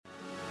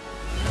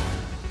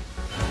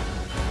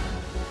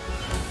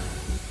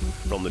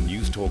From the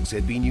Newstalk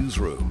ZB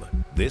Newsroom,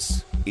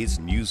 this is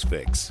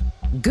Newsfix.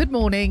 Good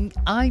morning,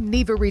 I'm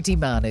Neva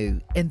Reddy-Manu,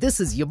 and this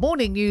is your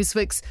morning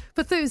Newsfix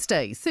for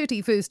Thursday,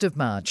 31st of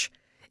March.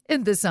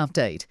 In this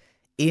update,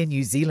 Air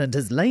New Zealand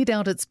has laid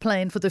out its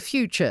plan for the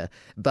future,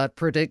 but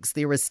predicts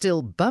there are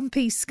still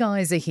bumpy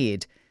skies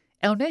ahead.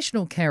 Our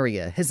national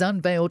carrier has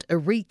unveiled a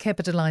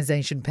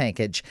recapitalisation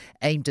package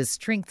aimed to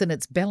strengthen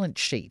its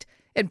balance sheet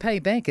and pay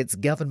back its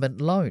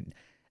government loan.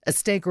 A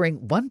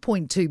staggering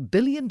 $1.2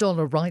 billion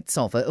rights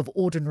offer of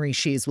ordinary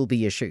shares will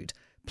be issued,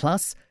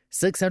 plus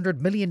 $600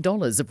 million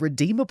of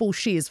redeemable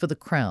shares for the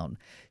Crown.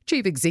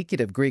 Chief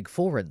Executive Greg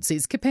Foran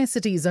says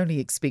capacity is only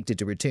expected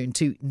to return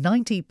to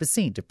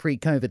 90% of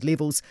pre-COVID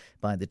levels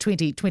by the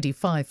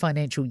 2025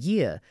 financial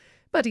year.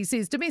 But he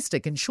says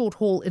domestic and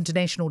short-haul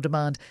international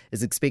demand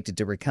is expected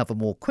to recover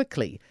more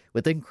quickly,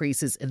 with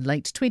increases in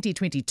late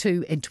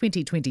 2022 and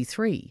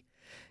 2023.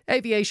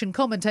 Aviation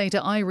commentator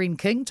Irene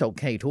King told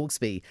Kate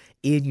Hawkesby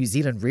Air New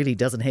Zealand really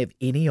doesn't have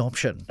any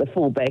option. The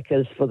fallback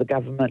is for the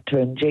government to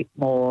inject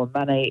more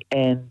money,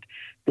 and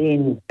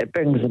then it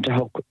brings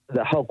into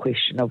the whole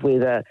question of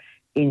whether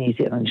Air New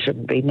Zealand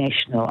shouldn't be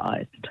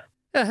nationalised.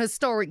 A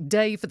historic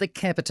day for the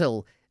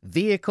capital.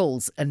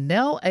 Vehicles are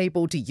now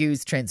able to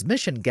use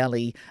Transmission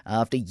Gully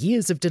after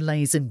years of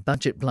delays and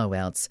budget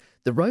blowouts.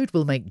 The road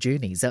will make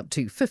journeys up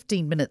to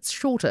 15 minutes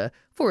shorter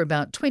for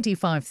about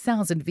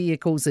 25,000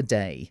 vehicles a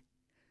day.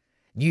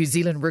 New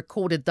Zealand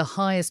recorded the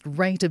highest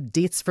rate of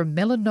deaths from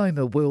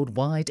melanoma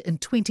worldwide in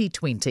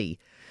 2020.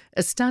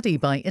 A study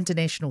by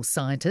international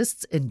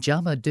scientists in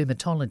JAMA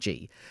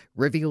Dermatology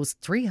reveals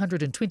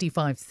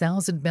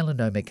 325,000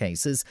 melanoma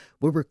cases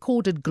were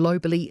recorded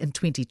globally in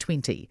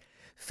 2020.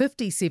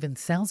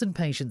 57,000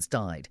 patients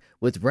died,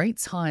 with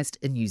rates highest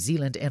in New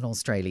Zealand and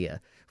Australia,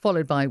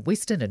 followed by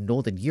Western and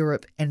Northern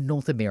Europe and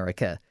North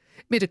America.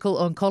 Medical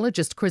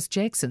oncologist Chris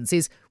Jackson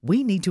says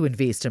we need to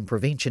invest in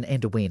prevention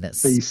and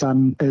awareness. The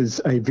sun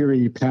is a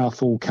very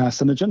powerful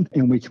carcinogen,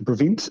 and we can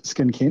prevent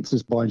skin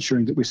cancers by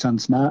ensuring that we're sun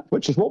smart,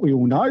 which is what we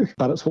all know,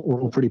 but it's what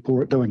we're all pretty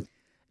poor at doing.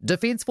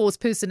 Defence Force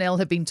personnel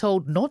have been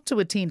told not to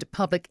attend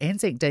public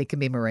Anzac Day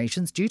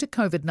commemorations due to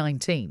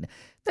COVID-19.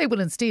 They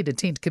will instead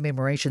attend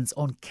commemorations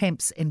on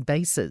camps and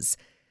bases.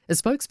 A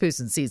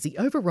spokesperson says the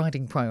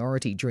overriding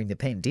priority during the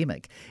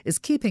pandemic is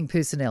keeping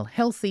personnel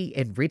healthy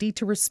and ready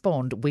to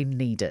respond when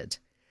needed.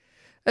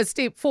 A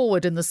step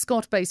forward in the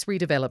Scott Base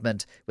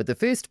redevelopment, with the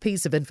first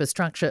piece of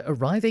infrastructure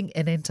arriving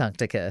in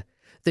Antarctica.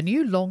 The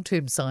new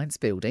long-term science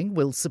building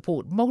will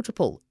support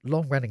multiple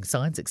long-running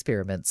science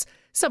experiments.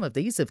 Some of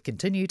these have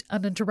continued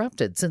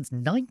uninterrupted since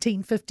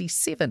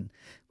 1957,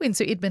 when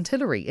Sir Edmund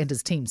Hillary and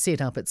his team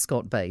set up at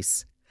Scott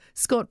Base.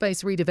 Scott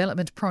Base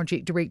Redevelopment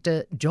Project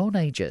Director John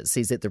Ager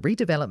says that the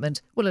redevelopment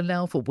will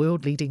allow for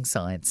world-leading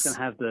science. It's going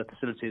to have the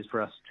facilities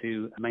for us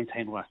to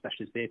maintain all our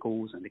specialist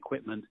vehicles and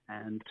equipment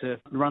and to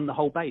run the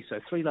whole base. So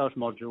 3 large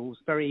modules,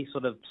 very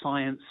sort of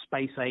science,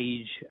 space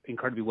age,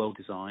 incredibly well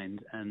designed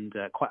and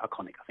quite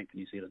iconic, I think, for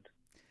New Zealand.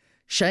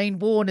 Shane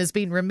Warne has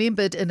been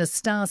remembered in a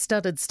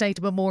star-studded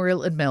state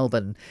memorial in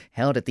Melbourne.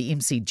 Held at the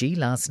MCG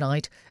last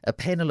night, a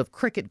panel of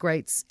cricket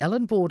greats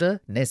Alan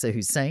Border, Nasser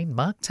Hussain,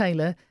 Mark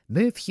Taylor,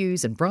 Murph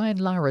Hughes and Brian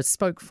Lara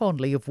spoke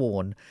fondly of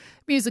Warne.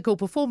 Musical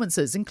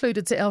performances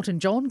included Sir Elton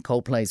John,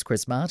 Coldplay's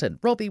Chris Martin,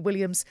 Robbie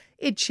Williams,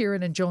 Ed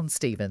Sheeran and John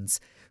Stevens.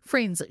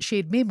 Friends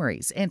shared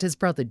memories, and his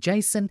brother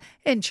Jason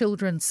and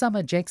children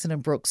Summer, Jackson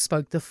and Brooks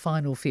spoke the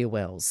final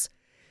farewells.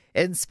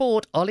 In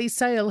sport, Ollie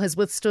Sale has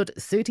withstood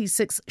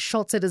 36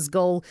 shots at his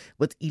goal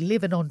with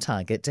 11 on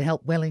target to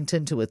help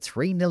Wellington to a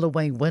 3-0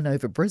 away win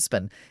over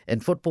Brisbane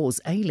in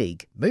football's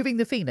A-League, moving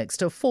the Phoenix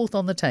to 4th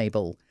on the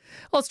table.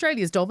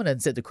 Australia's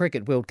dominance at the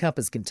Cricket World Cup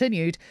has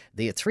continued.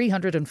 Their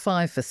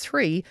 305 for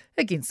 3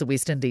 against the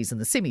West Indies in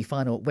the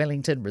semi-final at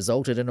Wellington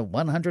resulted in a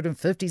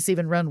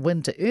 157-run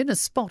win to earn a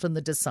spot in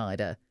the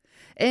decider.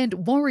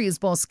 And Warriors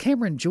boss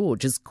Cameron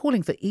George is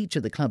calling for each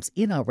of the club's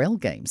NRL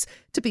games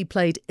to be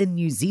played in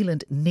New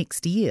Zealand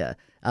next year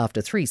after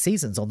 3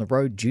 seasons on the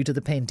road due to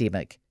the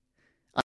pandemic.